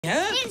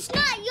Yeah? It's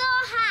not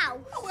your house.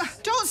 Oh,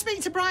 don't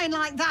speak to Brian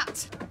like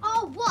that.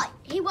 Oh, what?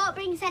 He won't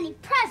bring us any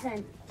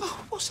present.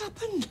 Oh, what's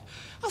happened?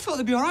 I thought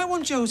they'd be all right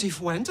when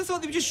Joseph went. I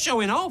thought they were just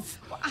showing off.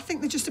 Well, I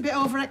think they're just a bit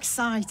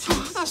overexcited.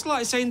 That's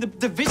like saying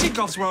the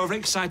Visigoths were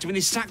overexcited when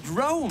they sacked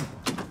Rome.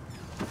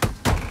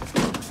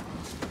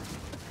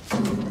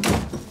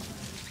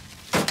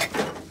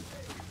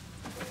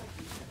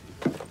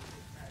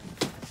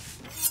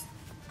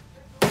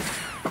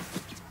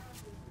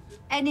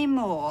 Any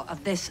more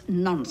of this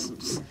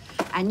nonsense,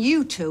 and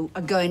you two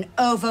are going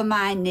over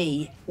my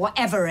knee,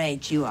 whatever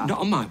age you are. Not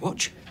on my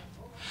watch.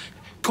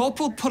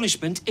 Corporal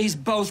punishment is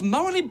both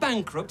morally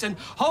bankrupt and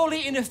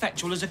wholly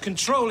ineffectual as a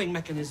controlling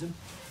mechanism.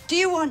 Do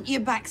you want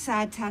your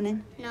backside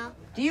tanning? No.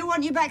 Do you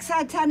want your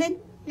backside tanning?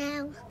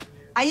 No.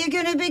 Are you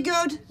going to be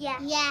good? Yeah.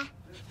 Yeah.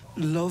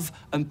 Love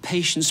and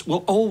patience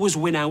will always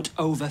win out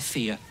over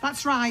fear.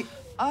 That's right.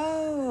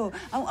 Oh,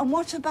 and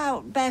what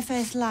about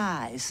barefaced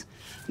lies,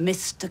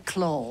 Mr.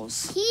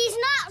 Claus? He's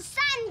not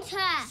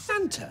Santa.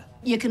 Santa?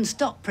 You can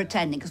stop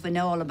pretending, because we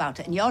know all about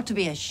it, and you ought to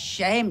be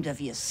ashamed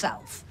of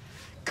yourself.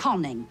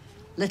 Conning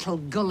little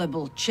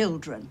gullible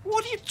children.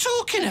 What are you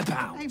talking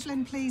about?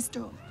 Evelyn, please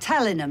don't.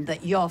 Telling them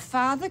that you're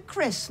Father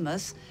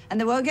Christmas and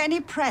they won't get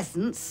any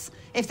presents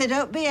if they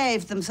don't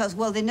behave themselves.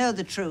 Well, they know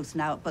the truth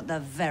now, but they're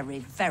very,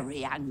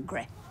 very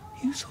angry.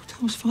 You thought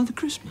I was Father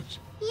Christmas?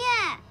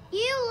 Yeah.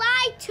 You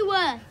lied to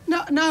us.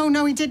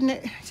 No, he didn't.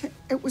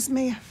 It was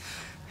me.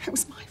 It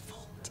was my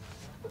fault.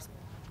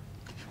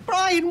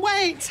 Brian,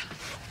 wait!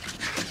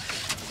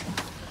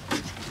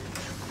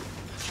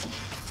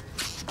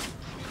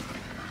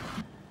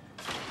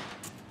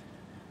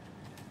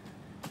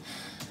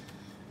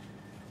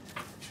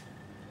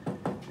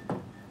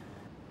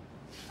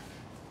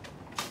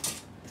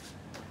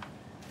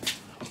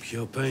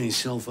 You're paying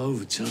yourself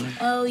overtime.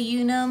 Oh,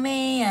 you know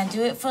me. I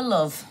do it for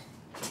love.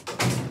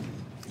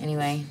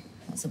 Anyway,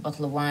 what's a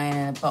bottle of wine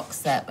and a box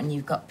set when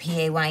you've got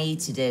PAYE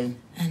to do?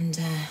 And,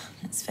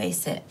 let's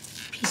face it,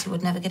 Peter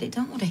would never get it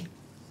done, would he?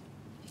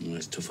 Well,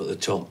 it's tough at the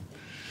top.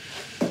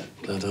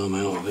 Glad I'm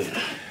out of it.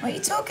 What are you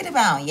talking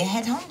about? Your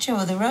head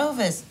honcho of the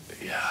Rovers?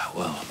 Yeah,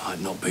 well, I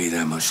might not be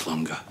there much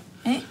longer.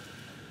 Eh?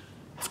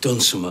 I've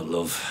done something,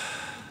 love.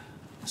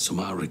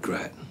 Something I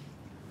regret.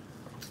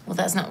 Well,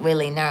 that's not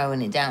really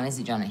narrowing it down, is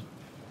it, Johnny?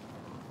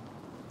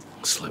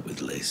 Slept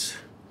with Liz.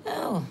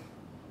 Oh.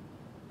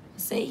 I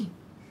see.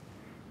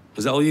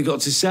 Was that all you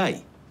got to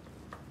say?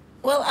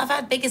 Well, I've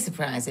had bigger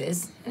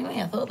surprises. Anyway,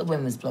 I thought the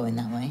wind was blowing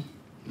that way.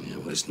 Yeah,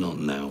 well, it's not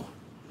now.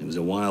 It was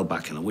a while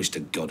back, and I wish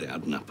to God it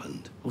hadn't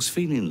happened. I was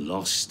feeling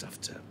lost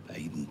after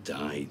Aidan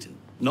died.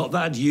 Not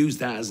that I'd use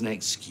that as an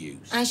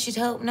excuse. I should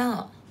hope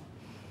not.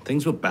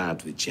 Things were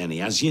bad with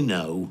Jenny, as you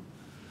know.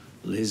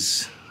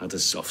 Liz had a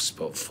soft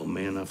spot for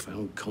me, and I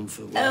found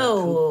comfort where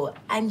Oh,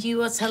 and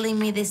you are telling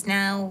me this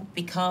now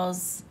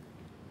because...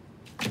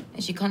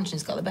 Has your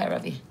conscience got the better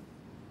of you?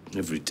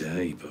 every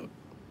day, but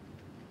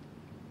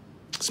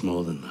it's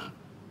more than that.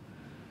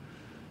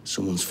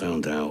 Someone's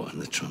found out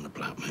and they're trying to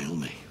blackmail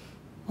me.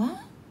 What?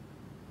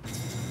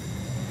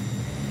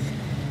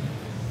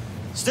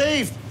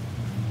 Steve!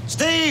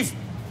 Steve!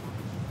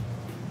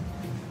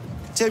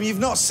 Tim, you've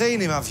not seen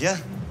him, have you?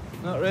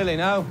 Not really,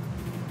 no.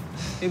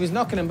 He was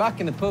knocking him back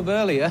in the pub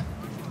earlier.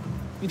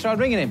 You tried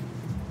ringing him?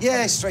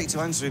 Yeah, straight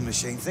to answering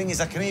machine. Thing is,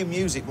 I can hear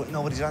music, but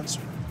nobody's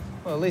answering.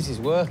 Well, Liz is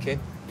working.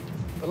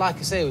 But like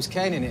I say, he was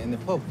caning it in the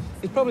pub.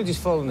 He's probably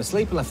just fallen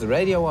asleep and left the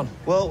radio on.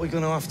 Well, we're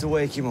going to have to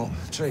wake him up.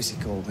 Tracy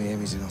called me.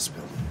 Amy's in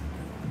hospital.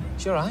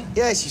 She all right?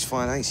 Yeah, she's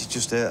fine. I think she's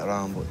just hurt her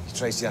arm, but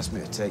Tracy asked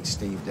me to take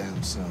Steve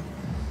down, so...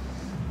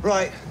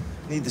 Right.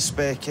 Need the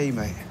spare key,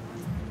 mate.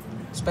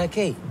 Spare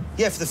key?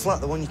 Yeah, for the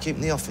flat, the one you keep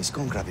in the office.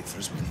 Go and grab it for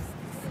us, will you?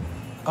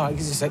 All right,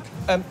 give us a sec.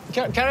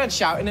 Carry on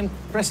shouting and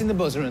pressing the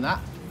buzzer and that.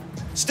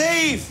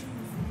 Steve!